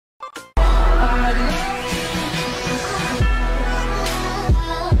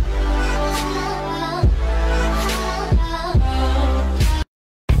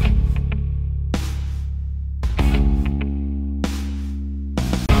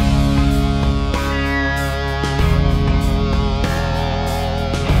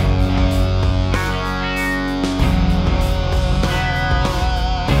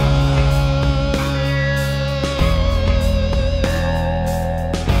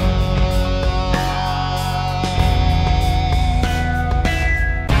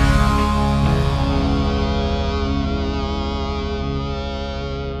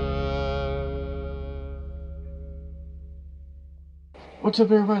What's up,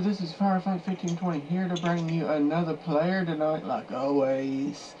 everybody? This is Firefight 1520 here to bring you another player tonight, like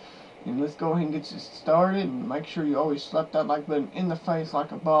always. And let's go ahead and get you started. And make sure you always slap that like button in the face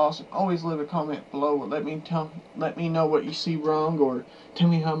like a boss. And always leave a comment below. Or let me know what you see wrong, or tell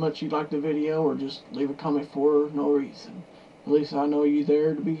me how much you like the video, or just leave a comment for no reason. At least I know you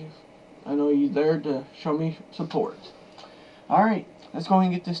there to show me support. All right, let's go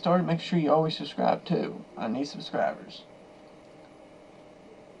ahead and get this started. Make sure you always subscribe too. I need subscribers.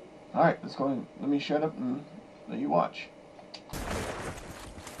 Alright, let's go ahead. Let me shut up and let you watch.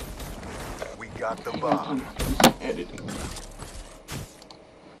 We got the bomb. Editing.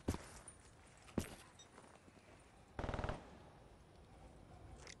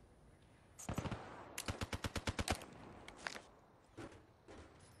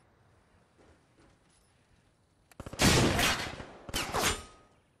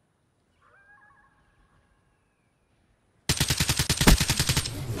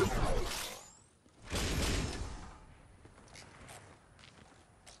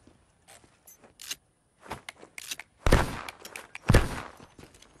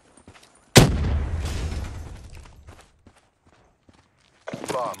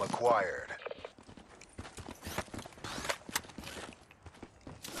 Bomb acquired.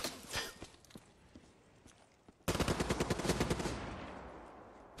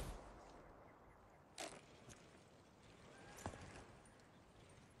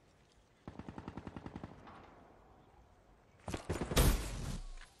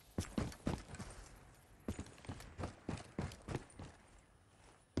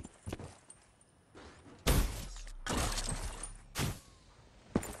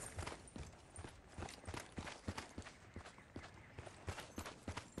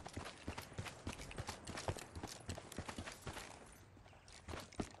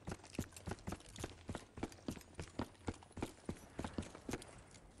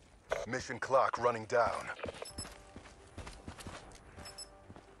 Mission clock running down.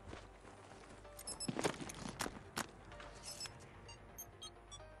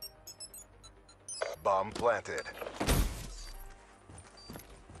 Bomb planted.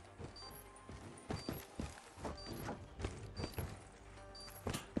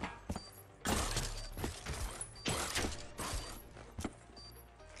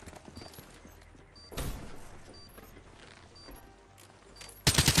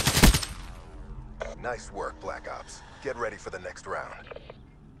 Nice work, Black Ops. Get ready for the next round.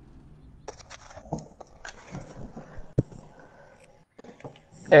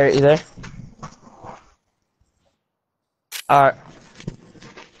 Eric, you there? Alright.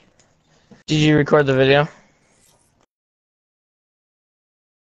 Did you record the video?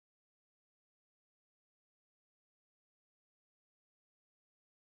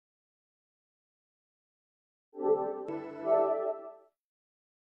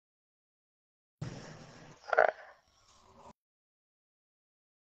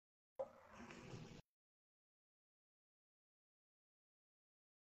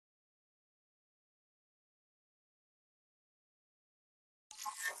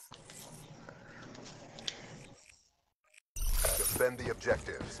 Defend the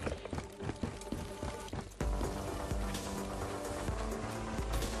objectives.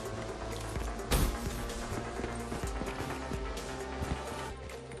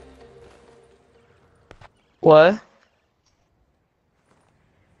 What?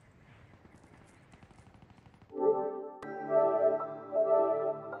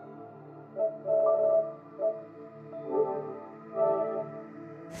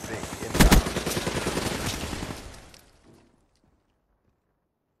 C inbound.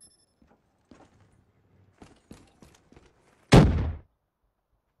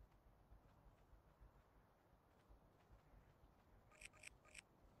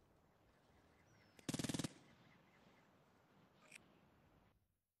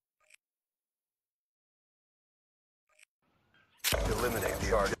 Eliminate the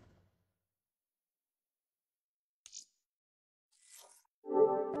target.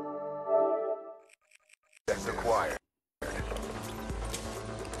 That's acquired.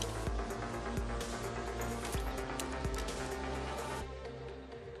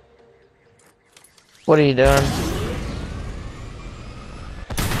 What are you doing?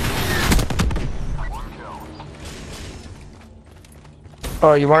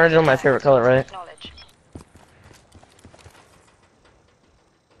 Oh, you wanted to know my favorite color, right?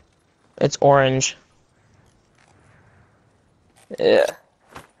 It's orange. Yeah.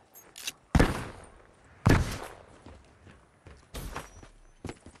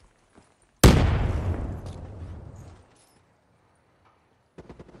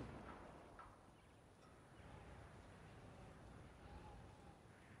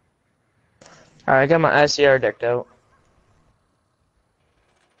 Alright, I got my ICR decked out.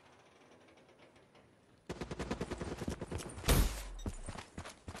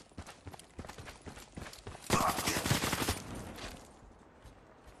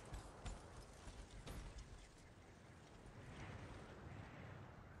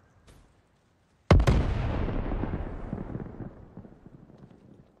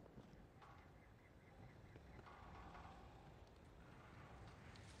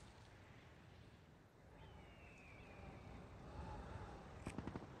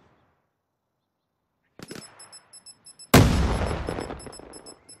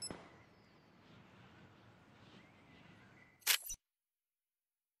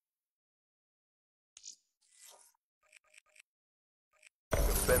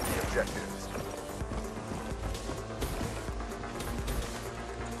 Defend the objectives.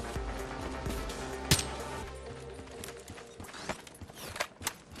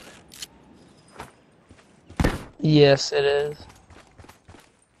 Yes, it is.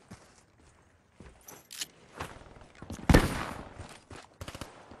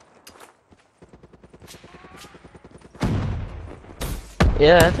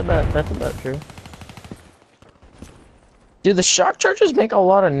 Yeah, that's about true. Do the shock charges make a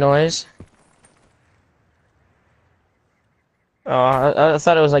lot of noise? Oh, I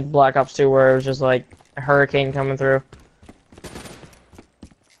thought it was like Black Ops 2 where it was just like a hurricane coming through.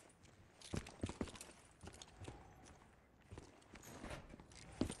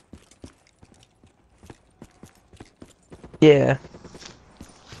 Yeah.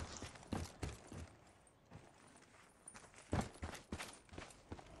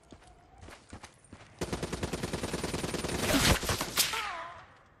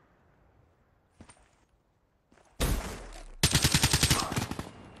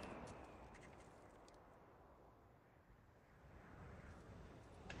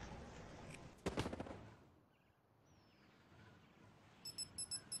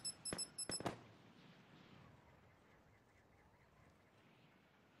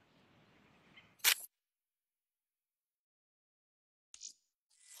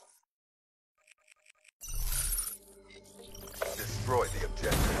 Destroy the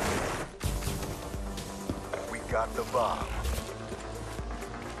objective. We got the bomb.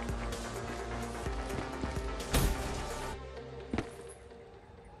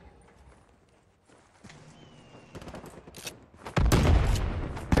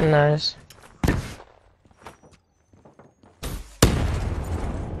 Nice.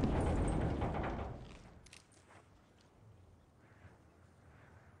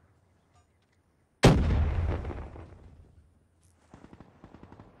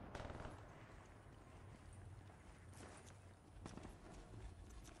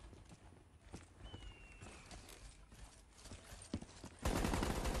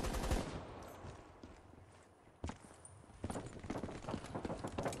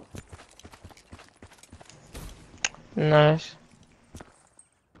 Nice.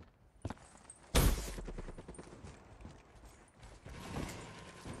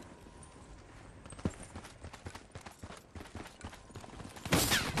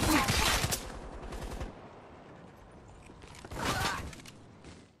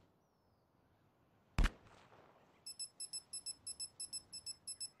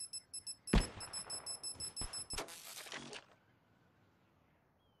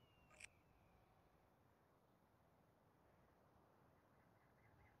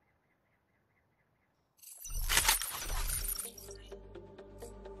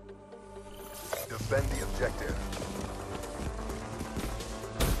 Defend the objective.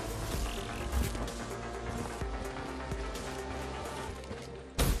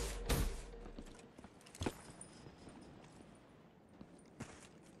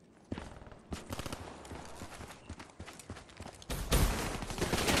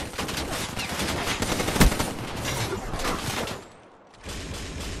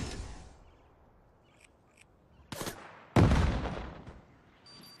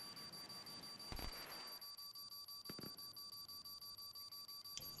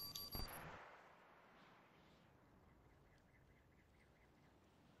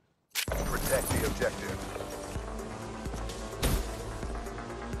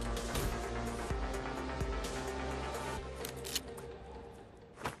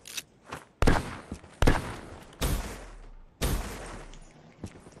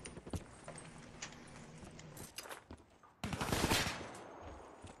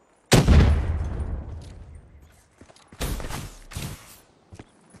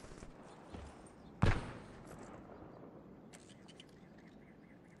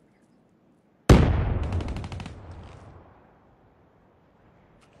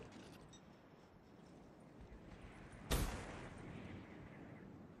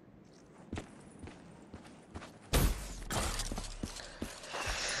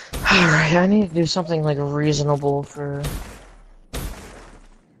 Alright, I need to do something like reasonable for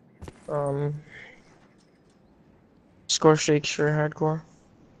score streaks for hardcore.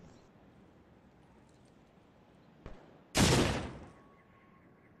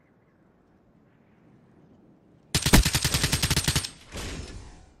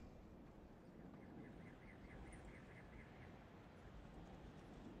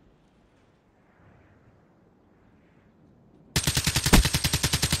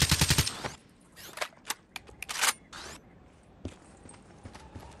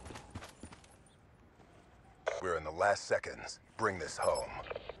 We're in the last seconds. Bring this home.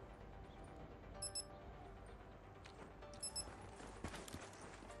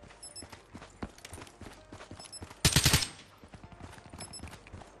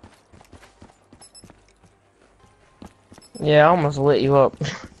 Yeah, I almost lit you up.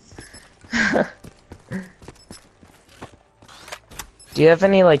 Do you have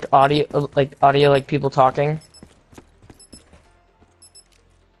any like audio like people talking?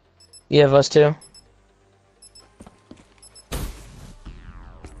 You have us too?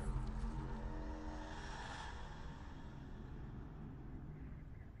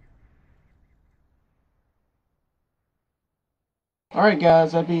 Alright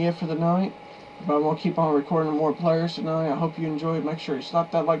guys, that'd be it for the night. But I'm going to keep on recording more players tonight. I hope you enjoyed. Make sure you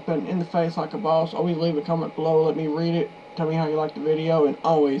slap that like button in the face like a boss. Always leave a comment below. Let me read it. Tell me how you liked the video. And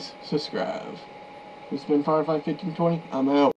always subscribe. This has been Firefly 1520. I'm out.